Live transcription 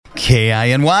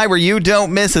KINY, where you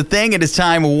don't miss a thing. It is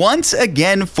time once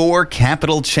again for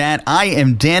Capital Chat. I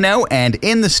am Dano, and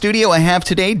in the studio I have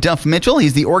today Duff Mitchell.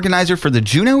 He's the organizer for the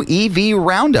Juneau EV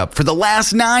Roundup. For the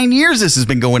last 9 years, this has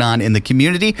been going on in the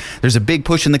community. There's a big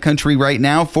push in the country right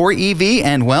now for EV,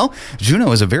 and, well,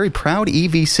 Juneau is a very proud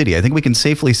EV city. I think we can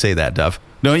safely say that, Duff.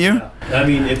 Don't you? Yeah. I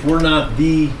mean, if we're not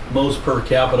the most per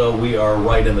capita, we are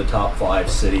right in the top 5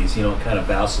 cities. You know, it kind of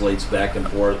vacillates back and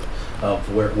forth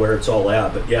of where it's all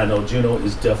at. But yeah, no, Juneau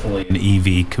is definitely an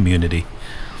EV community.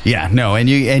 Yeah, no, and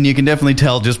you can definitely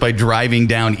tell just by driving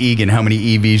down Egan how many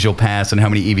EVs you'll pass and how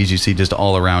many EVs you see just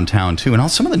all around town too, and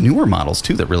also some of the newer models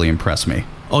too that really impress me.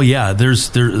 Oh yeah,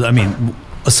 I mean,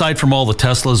 aside from all the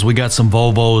Teslas, we got some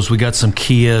Volvos, we got some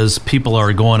Kias. People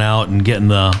are going out and getting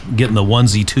the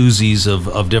onesie twosies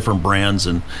of different brands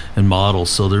and models.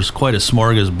 So there's quite a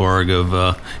smorgasbord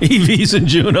of EVs in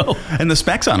Juneau. And the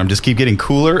specs on them just keep getting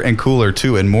cooler and cooler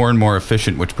too, and more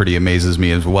efficient, which pretty amazes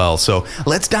me as well. So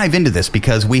let's dive into this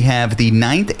because we have the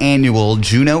 9th annual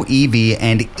Juneau EV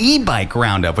and e-bike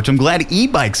roundup, which I'm glad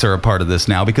e-bikes are a part of this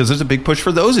now because there's a big push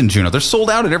for those in Juneau. They're sold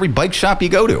out at every bike shop you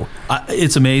go to.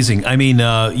 It's amazing. I mean,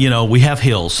 we have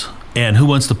hills, and who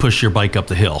wants to push your bike up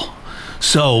the hill?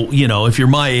 So, if you're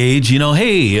my age,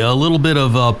 hey, a little bit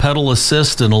of pedal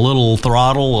assist and a little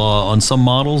throttle on some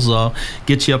models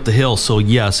gets you up the hill. So,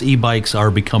 yes, e-bikes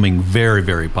are becoming very,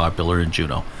 very popular in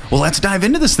Juneau. Well, let's dive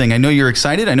into this thing. I know you're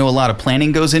excited. I know a lot of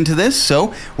planning goes into this.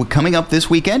 So coming up this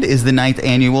weekend is the 9th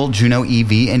annual Juneau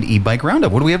EV and e-bike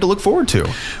roundup. What do we have to look forward to?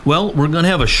 Well, we're going to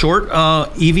have a short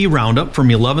EV roundup from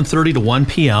 11:30 to 1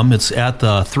 p.m. It's at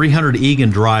the 300 Egan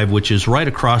Drive, which is right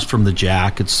across from the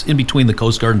Jack. It's in between the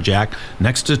Coast Guard and Jack,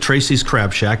 next to Tracy's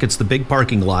Crab Shack. It's the big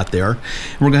parking lot there.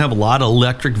 And we're going to have a lot of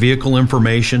electric vehicle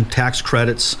information, tax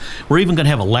credits. We're even going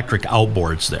to have electric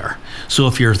outboards there. So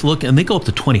if you're looking, and they go up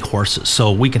to 20 horses,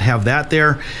 so we can have that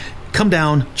there. Come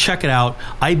down, check it out.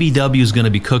 IBW is going to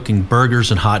be cooking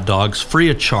burgers and hot dogs free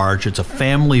of charge. It's a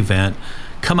family event.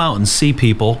 Come out and see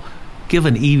people. Give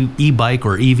an e-bike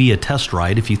or EV a test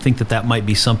ride if you think that might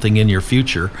be something in your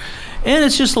future. And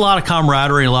it's just a lot of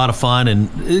camaraderie, a lot of fun,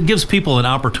 and it gives people an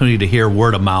opportunity to hear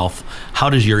word of mouth. How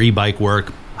does your e-bike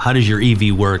work? How does your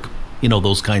EV work?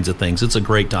 Those kinds of things. It's a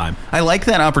great time. I like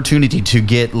that opportunity to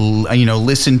get,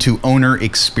 listen to owner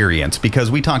experience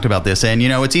because we talked about this and,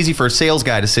 it's easy for a sales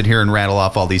guy to sit here and rattle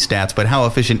off all these stats, but how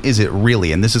efficient is it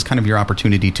really? And this is kind of your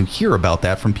opportunity to hear about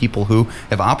that from people who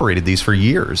have operated these for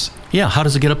years. Yeah. How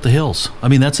does it get up the hills? I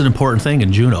mean, that's an important thing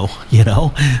in Juneau,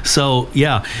 So,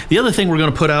 yeah. The other thing we're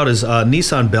going to put out is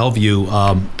Nissan Bellevue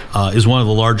is one of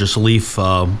the largest Leaf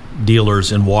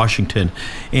dealers in Washington,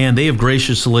 and they have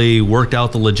graciously worked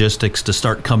out the logistics to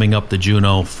start coming up to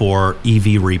Juneau for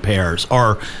EV repairs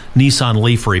or Nissan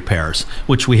Leaf repairs,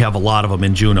 which we have a lot of them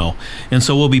in Juneau, and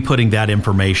so we'll be putting that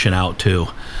information out too.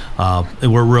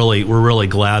 And we're really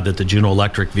glad that the Juneau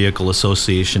Electric Vehicle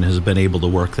Association has been able to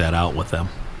work that out with them.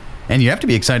 And you have to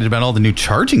be excited about all the new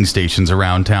charging stations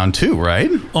around town too, right?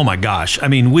 Oh my gosh. I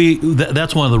mean,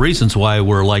 that's one of the reasons why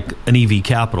we're like an EV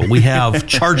capital. We have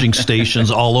charging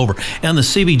stations all over. And the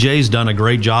CBJ's done a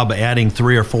great job of adding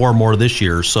 3 or 4 more this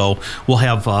year. So we'll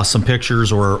have some pictures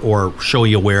or show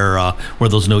you where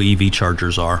those new EV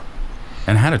chargers are.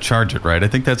 And how to charge it, right? I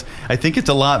think it's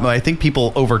a lot. I think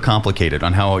people overcomplicate it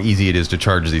on how easy it is to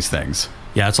charge these things.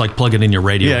 Yeah, it's like plugging in your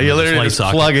radio. Yeah, you literally just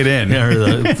plug it in. Yeah,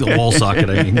 or the wall socket,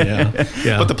 I mean,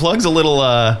 yeah. But the plug's a little...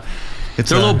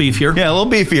 They're a little beefier. Yeah, a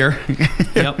little beefier.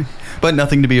 Yep. But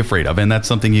nothing to be afraid of, and that's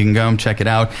something you can go and check it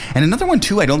out. And another one,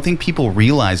 too, I don't think people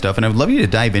realize, Duff, and I'd love you to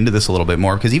dive into this a little bit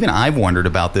more, because even I've wondered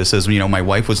about this as, my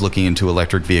wife was looking into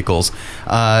electric vehicles.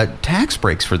 Tax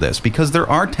breaks for this, because there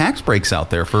are tax breaks out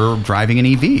there for driving an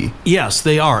EV. Yes,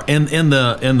 they are. And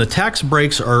the tax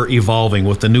breaks are evolving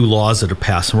with the new laws that are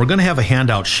passed. And we're going to have a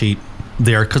handout sheet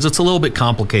there because it's a little bit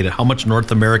complicated. How much North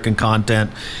American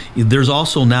content? There's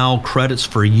also now credits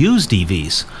for used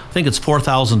EVs. I think it's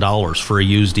 $4,000 for a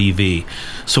used EV.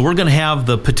 So we're going to have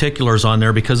the particulars on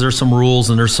there because there's some rules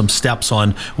and there's some steps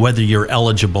on whether you're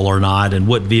eligible or not and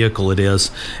what vehicle it is.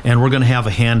 And we're going to have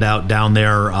a handout down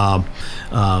there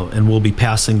and we'll be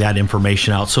passing that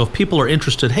information out. So if people are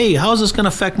interested, hey, how is this going to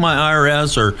affect my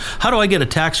IRS or how do I get a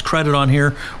tax credit on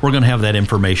here? We're going to have that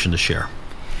information to share.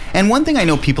 And one thing I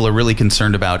know people are really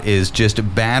concerned about is just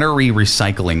battery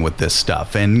recycling with this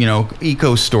stuff and,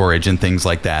 eco storage and things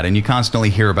like that. And you constantly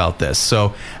hear about this.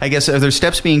 So I guess are there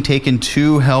steps being taken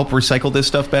to help recycle this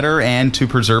stuff better and to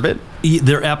preserve it?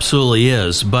 There absolutely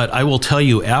is. But I will tell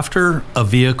you, after a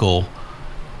vehicle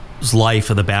life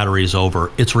of the battery is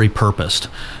over. It's repurposed.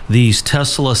 These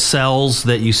Tesla cells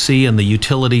that you see in the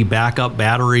utility backup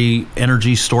battery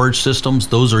energy storage systems,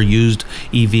 those are used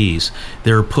EVs.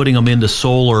 They're putting them into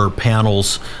solar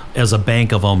panels as a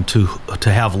bank of them to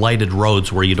have lighted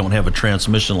roads where you don't have a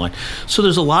transmission line. So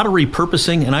there's a lot of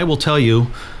repurposing, and I will tell you,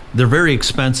 they're very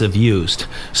expensive used.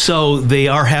 So they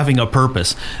are having a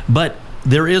purpose. But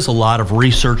there is a lot of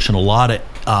research and a lot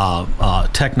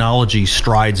of technology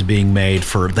strides being made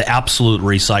for the absolute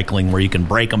recycling, where you can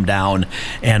break them down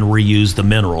and reuse the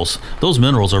minerals. Those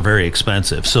minerals are very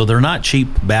expensive, so they're not cheap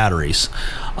batteries.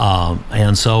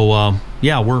 And so,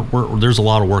 there's a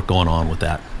lot of work going on with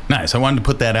that. Nice. I wanted to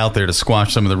put that out there to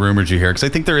squash some of the rumors you hear, because I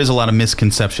think there is a lot of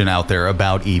misconception out there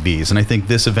about EVs, and I think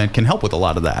this event can help with a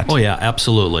lot of that. Oh, yeah,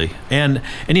 absolutely. And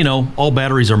all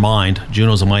batteries are mined.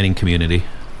 Juneau's a mining community.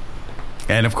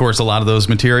 And, of course, a lot of those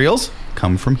materials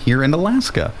come from here in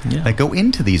Alaska that go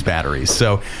into these batteries.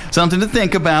 So something to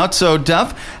think about. So,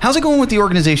 Duff, how's it going with the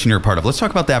organization you're a part of? Let's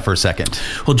talk about that for a second.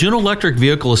 Well, Juneau Electric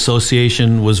Vehicle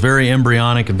Association was very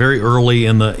embryonic and very early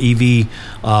in the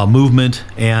EV movement,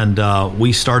 and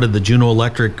we started the Juneau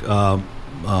Electric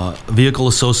Vehicle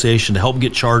Association to help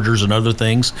get chargers and other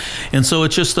things. And so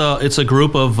it's just it's a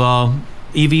group of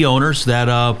EV owners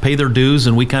that pay their dues,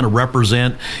 and we kind of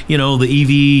represent,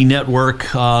 the EV network,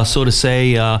 so to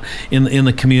say, in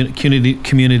the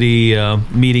community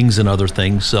meetings and other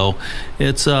things. So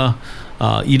it's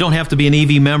you don't have to be an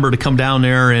EV member to come down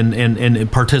there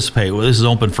and participate. Well, this is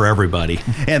open for everybody.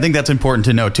 Yeah, I think that's important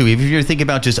to know, too. If you're thinking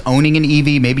about just owning an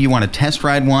EV, maybe you want to test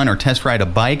ride one or test ride a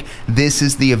bike, this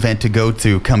is the event to go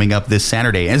to coming up this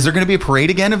Saturday. And is there going to be a parade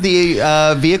again of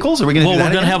the vehicles? Are we going to do that? Well,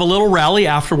 we're going to have a little rally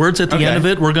afterwards. At the end of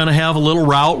it, we're going to have a little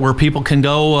route where people can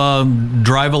go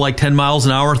drive at like 10 miles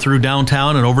an hour through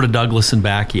downtown and over to Douglas and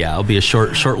back. Yeah, it'll be a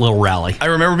short little rally. I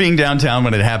remember being downtown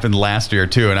when it happened last year,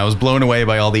 too, and I was blown away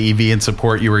by all the EV and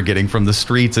support you were getting from the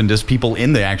streets and just people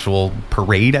in the actual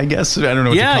parade, I guess. I don't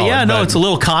know what to call it. No, it's a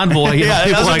little convoy. Yeah,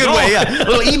 that's a good way. Yeah, a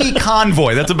little EV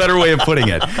convoy. That's a better way of putting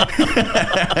it.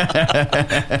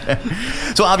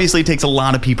 So obviously it takes a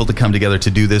lot of people to come together to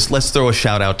do this. Let's throw a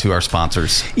shout out to our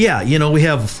sponsors. Yeah, we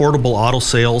have Affordable Auto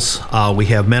Sales. We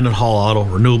have Mendenhall Auto,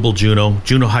 Renewable Juneau,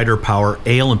 Juneau Hydropower,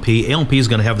 A&P. A&P is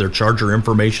going to have their charger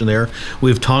information there.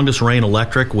 We have Tongass Rain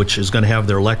Electric, which is going to have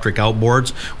their electric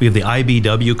outboards. We have the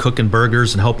IBW cooking burgers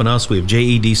and helping us. We have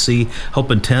JEDC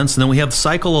helping tents. And then we have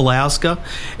Cycle Alaska,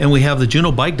 and we have the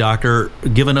Juneau Bike Doctor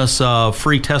giving us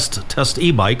free test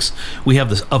e-bikes. We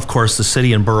have, of course, the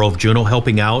City and Borough of Juneau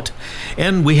helping out.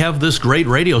 And we have this great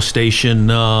radio station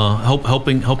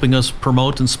helping us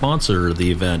promote and sponsor the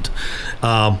event.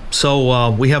 So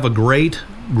we have a great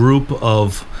group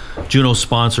of Juneau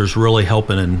sponsors really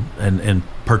helping and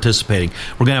participating.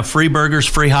 We're going to have free burgers,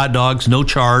 free hot dogs, no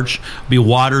charge. Be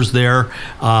waters there,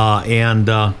 and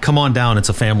come on down. It's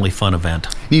a family fun event.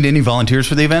 Need any volunteers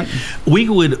for the event? We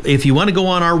would, if you want to go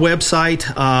on our website,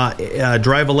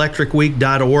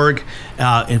 driveelectricweek.org,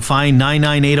 and find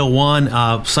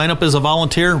 99801. Sign up as a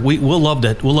volunteer. We'll love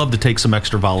that. We'll love to take some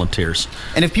extra volunteers.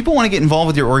 And if people want to get involved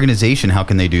with your organization, how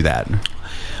can they do that?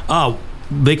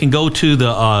 They can go to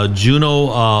the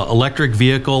Juneau Electric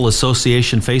Vehicle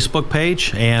Association Facebook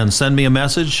page and send me a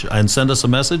message and send us a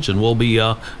message, and we'll be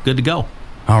good to go.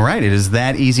 All right. It is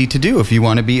that easy to do if you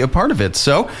want to be a part of it.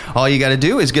 So all you got to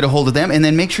do is get a hold of them, and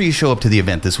then make sure you show up to the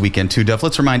event this weekend, too, Duff.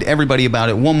 Let's remind everybody about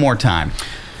it one more time.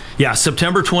 Yeah,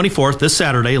 September 24th, this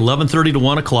Saturday, 11:30 to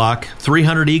 1 o'clock,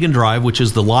 300 Egan Drive, which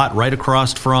is the lot right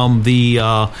across from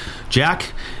the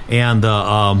Jack and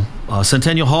the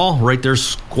Centennial Hall, right there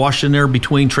squashed in there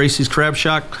between Tracy's Crab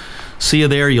Shack. See you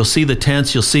there. You'll see the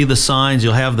tents. You'll see the signs.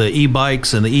 You'll have the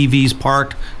e-bikes and the EVs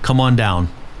parked. Come on down.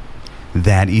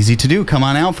 That easy to do. Come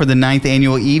on out for the 9th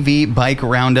annual EV Bike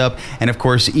Roundup. And, of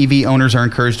course, EV owners are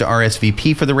encouraged to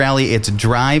RSVP for the rally. It's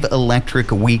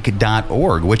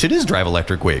driveelectricweek.org, which it is Drive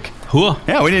Electric Week. Cool.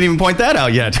 Yeah, we didn't even point that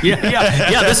out yet.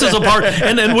 Yeah. This is a part,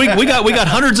 and then we got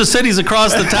hundreds of cities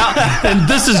across the town, and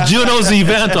this is Juneau's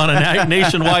event on a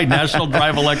nationwide National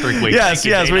Drive Electric Week. Yes,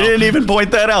 we didn't even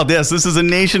point that out. Yes, this is a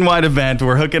nationwide event.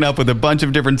 We're hooking up with a bunch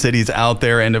of different cities out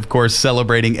there, and of course,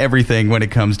 celebrating everything when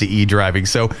it comes to e-driving.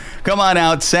 So come on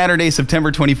out Saturday,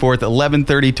 September 24th,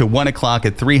 11:30 to 1 o'clock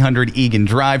at 300 Egan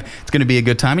Drive. It's going to be a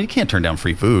good time, and you can't turn down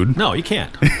free food. No, you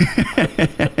can't.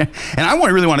 And I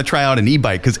really want to try out an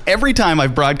e-bike because every time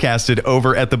I've broadcasted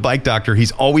over at the Bike Doctor,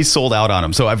 he's always sold out on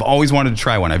them. So I've always wanted to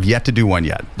try one. I've yet to do one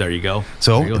yet. There you go.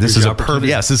 So this is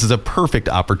this is a perfect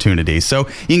opportunity. So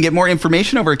you can get more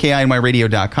information over at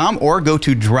KINYradio.com or go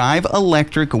to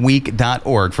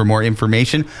driveelectricweek.org for more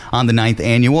information on the 9th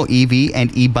annual EV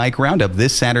and e-bike roundup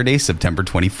this Saturday, September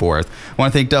 24th. I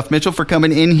want to thank Duff Mitchell for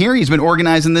coming in here. He's been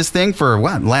organizing this thing for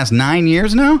last 9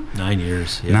 years now? 9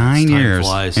 years. Yeah, 9 years.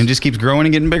 Flies. And just keeps growing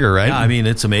and getting bigger, right? Yeah, I mean,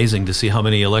 it's amazing to see how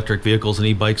many electric vehicles and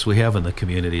e-bikes we have in the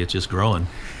community. It's just growing.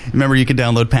 Remember, you can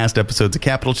download past episodes of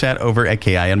Capital Chat over at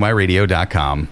KINYradio.com.